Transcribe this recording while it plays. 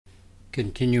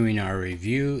Continuing our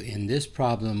review, in this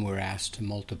problem we're asked to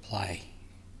multiply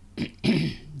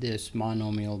this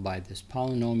monomial by this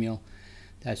polynomial.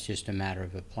 That's just a matter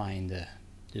of applying the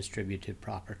distributive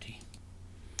property.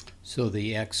 So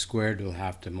the x squared will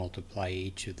have to multiply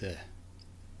each of the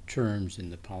terms in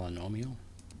the polynomial.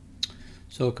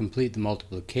 So complete the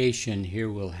multiplication. Here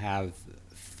we'll have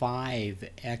 5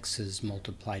 x's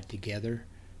multiplied together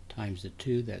times the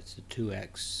 2. That's the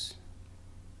 2x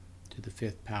to the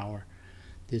 5th power.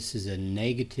 This is a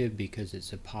negative because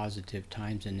it's a positive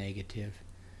times a negative,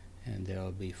 and there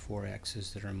will be 4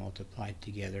 x's that are multiplied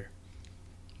together,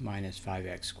 minus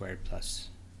 5x squared plus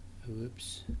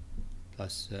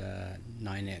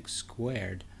 9x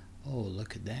squared. Oh,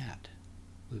 look at that.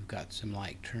 We've got some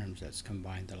like terms. Let's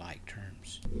combine the like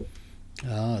terms.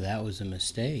 Oh, that was a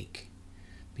mistake,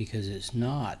 because it's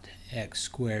not x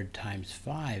squared times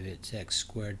 5, it's x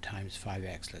squared times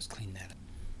 5x. Let's clean that up.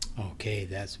 Okay,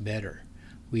 that's better.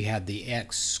 We had the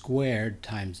x squared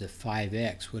times the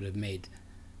 5x would have made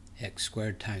x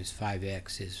squared times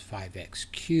 5x is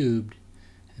 5x cubed,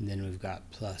 and then we've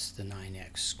got plus the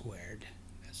 9x squared.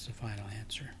 That's the final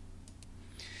answer.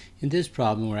 In this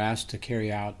problem, we're asked to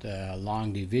carry out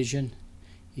long division,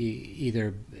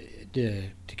 either to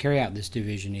carry out this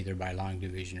division either by long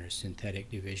division or synthetic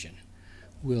division.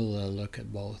 We'll look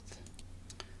at both.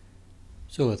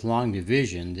 So with long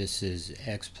division, this is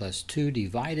x plus 2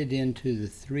 divided into the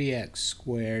 3x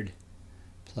squared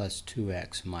plus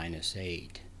 2x minus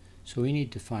 8. So we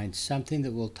need to find something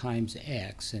that will times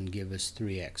x and give us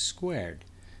 3x squared.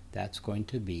 That's going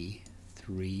to be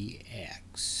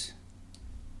 3x.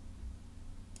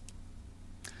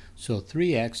 So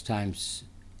 3x times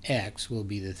x will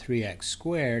be the 3x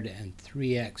squared, and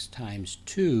 3x times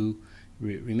 2,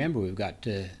 remember we've got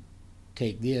to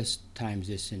take this times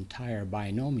this entire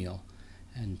binomial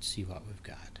and see what we've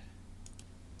got.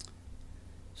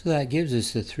 So that gives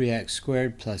us the 3x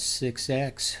squared plus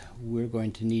 6x. We're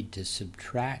going to need to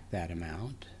subtract that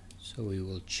amount, so we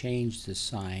will change the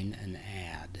sign and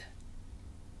add.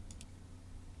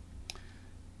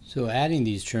 So adding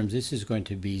these terms, this is going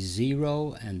to be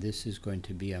 0 and this is going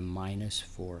to be a minus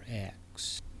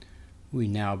 4x. We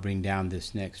now bring down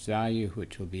this next value,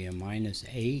 which will be a minus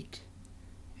 8,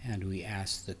 and we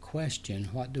ask the question,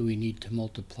 what do we need to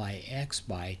multiply x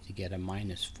by to get a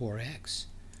minus 4x?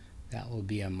 That will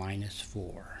be a minus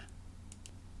 4.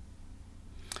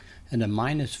 And a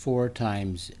minus 4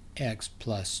 times x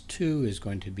plus 2 is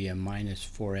going to be a minus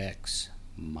 4x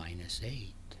minus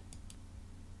 8.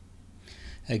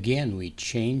 Again, we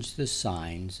change the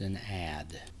signs and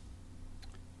add.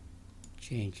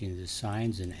 Changing the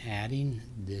signs and adding,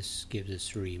 this gives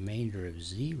us a remainder of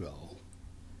 0.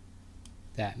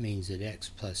 That means that x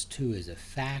plus 2 is a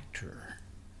factor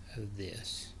of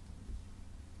this.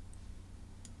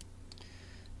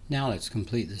 Now let's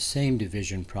complete the same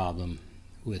division problem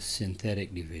with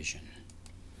synthetic division.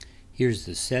 Here's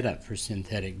the setup for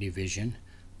synthetic division.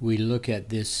 We look at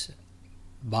this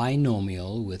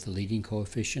binomial with a leading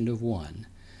coefficient of 1,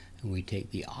 and we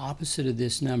take the opposite of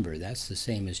this number. That's the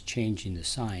same as changing the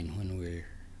sign when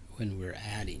we're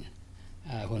adding,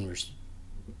 when we're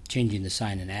changing the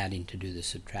sign and adding to do the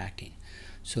subtracting.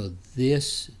 So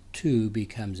this 2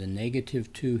 becomes a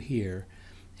negative 2 here,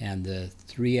 and the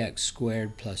 3x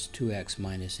squared plus 2x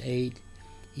minus 8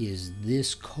 is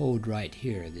this code right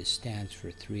here. This stands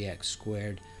for 3x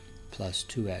squared plus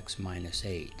 2x minus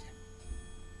 8.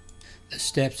 The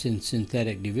steps in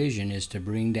synthetic division is to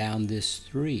bring down this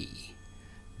 3.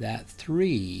 That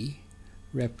 3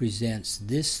 represents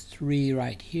this 3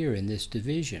 right here in this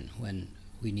division, when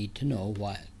we need to know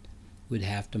what we'd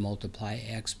have to multiply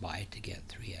x by to get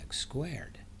 3x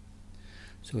squared.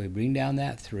 So we bring down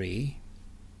that 3.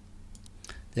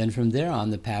 Then from there on,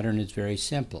 the pattern is very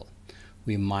simple.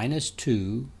 We minus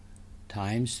 2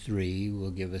 times 3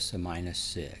 will give us a minus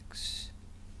 6.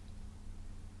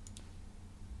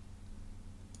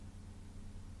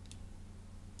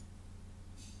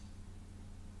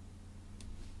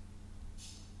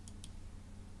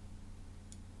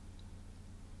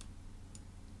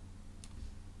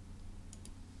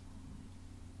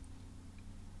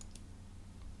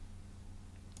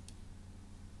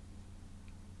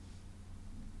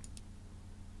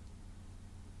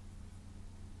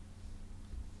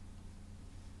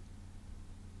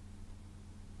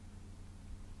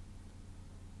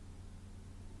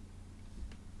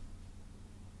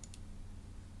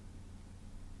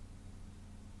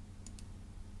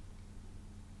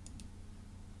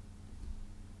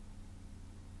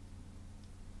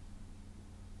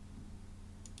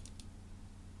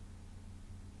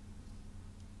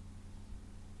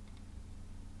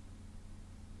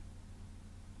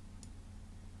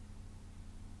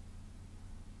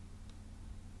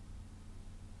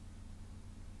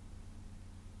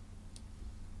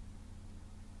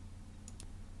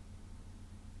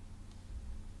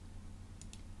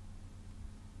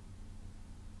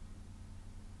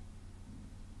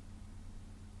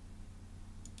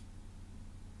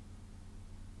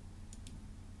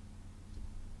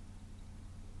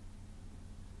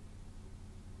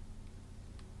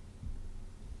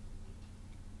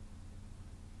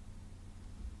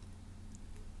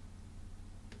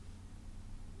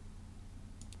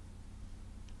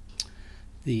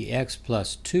 The x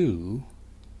plus 2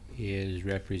 is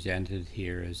represented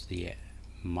here as the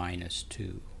minus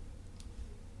 2.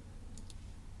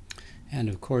 And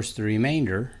of course the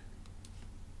remainder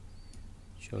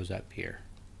shows up here.